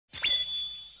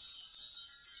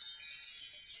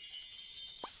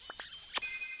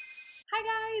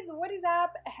guys, what is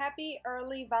up? Happy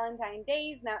early Valentine's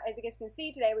days. Now, as you guys can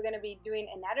see, today we're going to be doing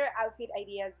another outfit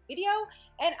ideas video,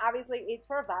 and obviously it's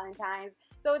for Valentine's.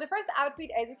 So the first outfit,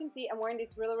 as you can see, I'm wearing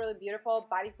this really beautiful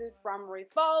bodysuit from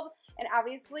Revolve, and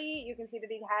obviously you can see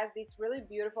that it has these really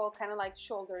beautiful kind of like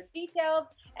shoulder details,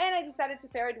 and I decided to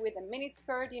pair it with a mini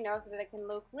skirt, you know, so that I can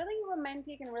look really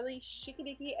romantic and really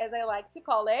chic-a-dicky, as I like to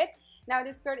call it. Now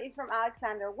this skirt is from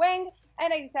Alexander Wang,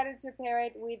 and I decided to pair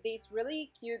it with these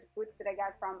really cute boots that I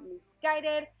got from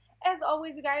Missguided. As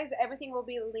always, you guys, everything will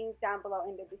be linked down below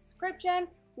in the description.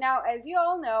 Now, as you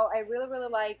all know, I really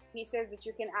like pieces that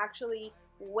you can actually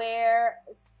wear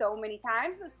so many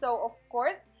times. So of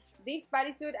course, this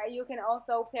bodysuit, you can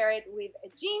also pair it with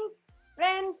jeans.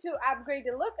 Then to upgrade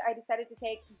the look, I decided to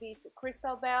take this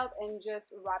crystal belt and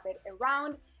just wrap it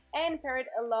around and pair it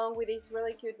along with these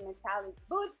really cute metallic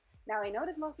boots. Now, I know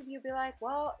that most of you be like,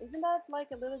 well, isn't that like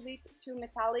a little bit too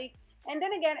metallic? And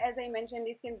then again, as I mentioned,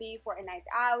 this can be for a night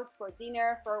out, for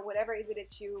dinner, for whatever is it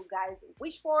that you guys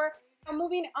wish for. Now,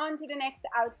 moving on to the next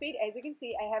outfit, as you can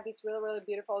see, I have this really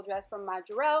beautiful dress from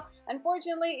Majorelle.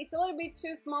 Unfortunately, it's a little bit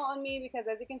too small on me because,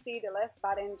 as you can see, the last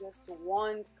button just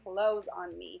won't close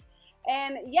on me.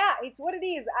 And yeah, it's what it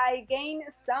is. I gained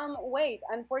some weight,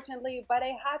 unfortunately, but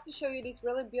I had to show you this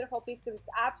really beautiful piece because it's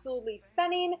absolutely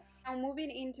stunning. Now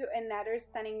moving into another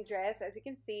stunning dress, as you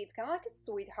can see, it's kind of like a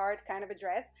sweetheart kind of a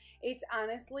dress. It's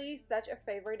honestly such a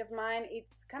favorite of mine.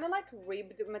 It's kind of like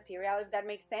ribbed material, if that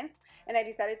makes sense. And I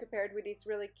decided to pair it with these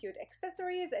really cute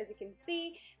accessories, as you can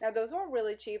see. Now those were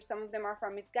really cheap. Some of them are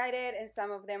from Missguided and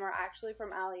some of them are actually from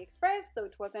AliExpress, so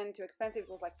it wasn't too expensive. It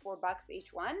was like $4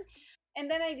 each one. And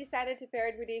then I decided to pair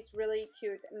it with this really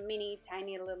cute mini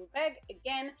tiny little bag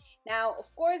again. Now,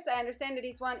 of course, I understand that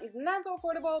this one is not so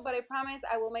affordable, but I promise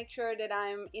I will make sure that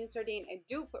I'm inserting a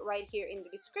dupe right here in the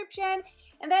description.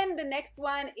 And then the next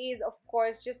one is, of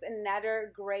course, just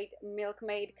another great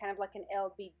milkmaid, kind of like an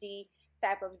LBD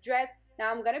type of dress. Now,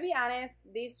 I'm gonna be honest,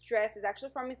 this dress is actually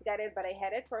from Missguided, but I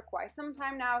had it for quite some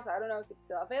time now, so I don't know if it's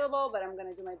still available, but I'm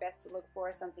gonna do my best to look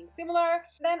for something similar.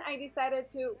 Then I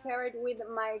decided to pair it with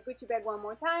my Gucci bag one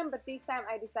more time, but this time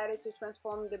I decided to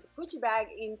transform the Gucci bag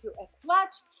into a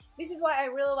clutch. This is why I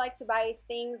really like to buy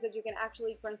things that you can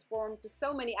actually transform to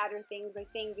so many other things. I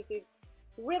think this is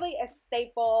really a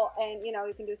staple, and you know,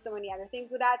 you can do so many other things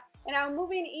with that. And I'm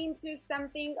moving into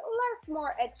something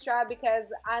more extra because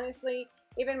honestly,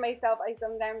 even myself, I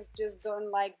sometimes just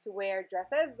don't like to wear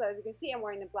dresses. So as you can see, I'm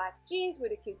wearing the black jeans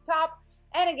with a cute top,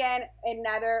 and again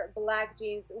another black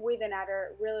jeans with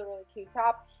another really cute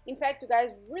top. In fact, you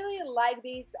guys really like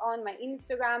this on my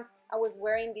Instagram. I was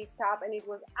wearing this top and it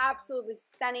was absolutely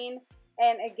stunning.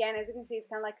 And again, as you can see, it's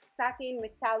kind of like satin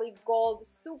metallic gold,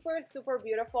 super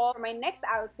beautiful. For my next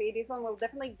outfit, this one will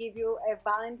definitely give you a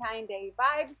Valentine's Day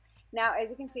vibes. Now, as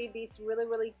you can see, this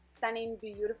really stunning,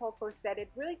 beautiful corset, it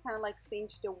really kind of like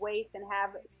cinched the waist and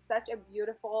have such a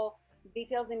beautiful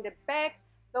details in the back.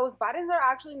 Those buttons are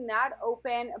actually not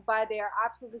open, but they are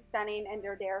absolutely stunning and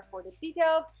they're there for the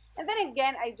details. And then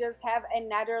again, I just have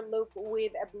another look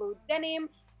with a blue denim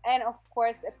and of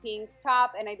course a pink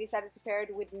top, and I decided to pair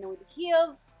it with nude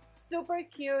heels. Super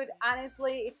cute.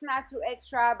 Honestly, it's not too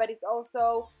extra, but it's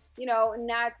also, you know,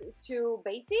 not too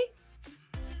basic.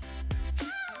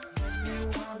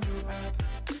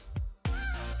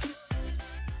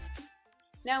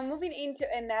 Now moving into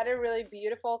another really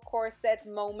beautiful corset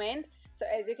moment. So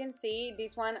as you can see,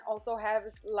 this one also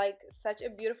has like such a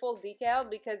beautiful detail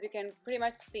because you can pretty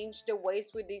much cinch the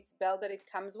waist with this belt that it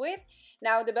comes with.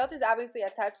 Now the belt is obviously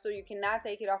attached, so you cannot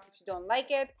take it off if you don't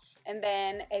like it. And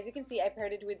then as you can see, I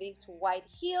paired it with this white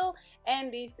heel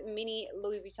and this mini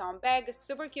Louis Vuitton bag.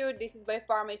 Super cute. This is by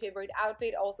far my favorite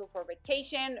outfit, also for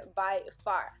vacation by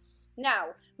far. Now,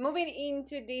 moving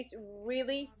into this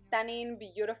really stunning,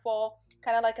 beautiful,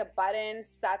 kind of like a button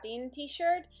satin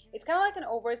t-shirt. It's kind of like an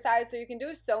oversized, so you can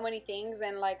do so many things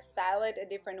and like style it in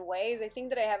different ways. I think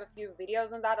that I have a few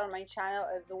videos on that on my channel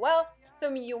as well,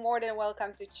 so you're more than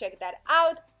welcome to check that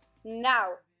out.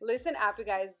 Now, listen up, you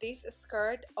guys. This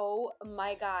skirt, oh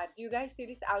my god, do you guys see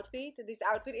this outfit? This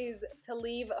outfit is to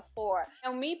live for.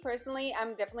 Now, me personally,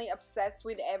 I'm definitely obsessed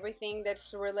with everything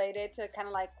that's related to kind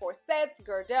of like corsets,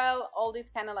 girdle, all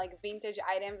these kind of like vintage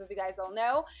items, as you guys all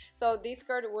know. So this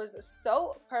skirt was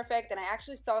so perfect, and I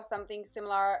actually saw something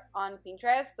similar on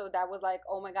Pinterest, so that was like,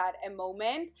 oh my god, a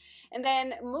moment. And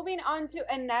then moving on to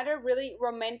another really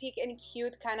romantic and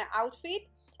cute kind of outfit.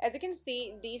 As you can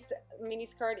see, this mini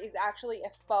skirt is actually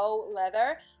a faux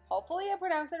leather. Hopefully I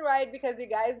pronounced it right because you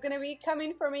guys gonna be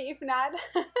coming for me if not.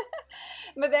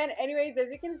 But then anyways,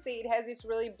 as you can see, it has this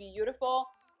really beautiful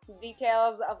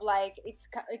details of like it's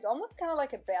almost kind of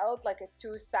like a belt, like a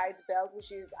two sides belt,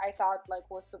 which is I thought like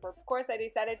was super. Of course, I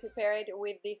decided to pair it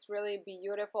with this really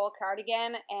beautiful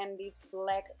cardigan and this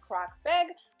black croc bag.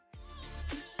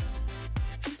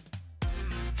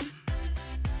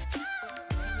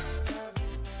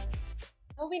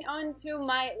 Moving on to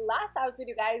my last outfit,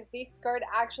 you guys, this skirt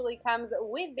actually comes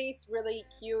with this really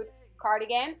cute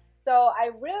cardigan. So I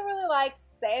really like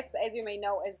sets, as you may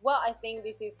know as well. I think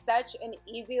this is such an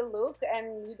easy look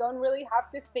and you don't really have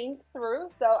to think through.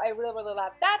 So I really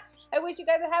love that. I wish you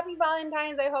guys a happy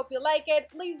Valentine's. I hope you like it.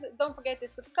 Please don't forget to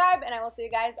subscribe and I will see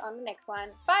you guys on the next one.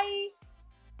 Bye!